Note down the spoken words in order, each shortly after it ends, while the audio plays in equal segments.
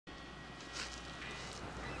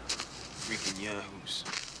Freaking yahoos.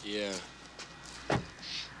 Yeah.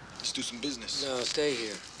 Let's do some business. No, stay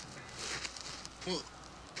here. What?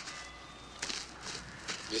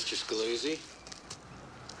 Mr. Scaluzzi?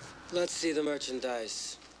 Let's see the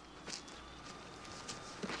merchandise.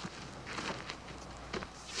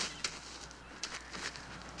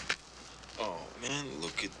 Oh, man,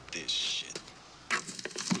 look at this shit.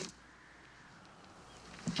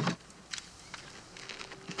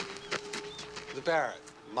 The Barrett,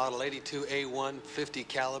 model 82A1, 50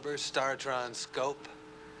 caliber, Startron scope,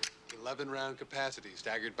 11-round capacity,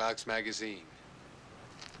 staggered box magazine.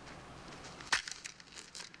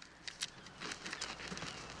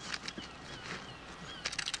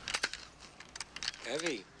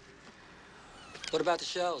 Heavy. What about the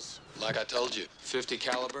shells? Like I told you, 50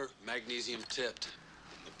 caliber, magnesium tipped.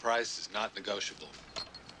 The price is not negotiable.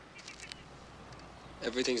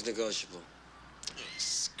 Everything's negotiable. Hey,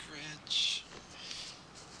 scratch.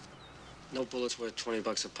 No bullets worth 20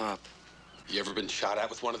 bucks a pop. You ever been shot at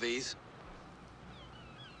with one of these?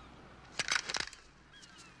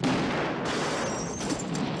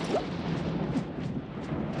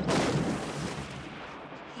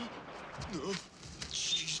 No.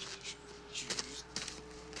 Jeez.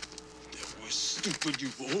 That was stupid, you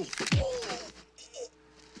fool.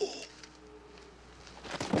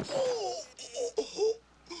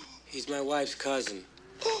 He's my wife's cousin.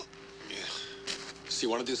 Yeah. So you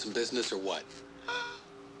want to do some business or what?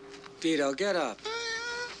 Vito, get up.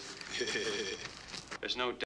 There's no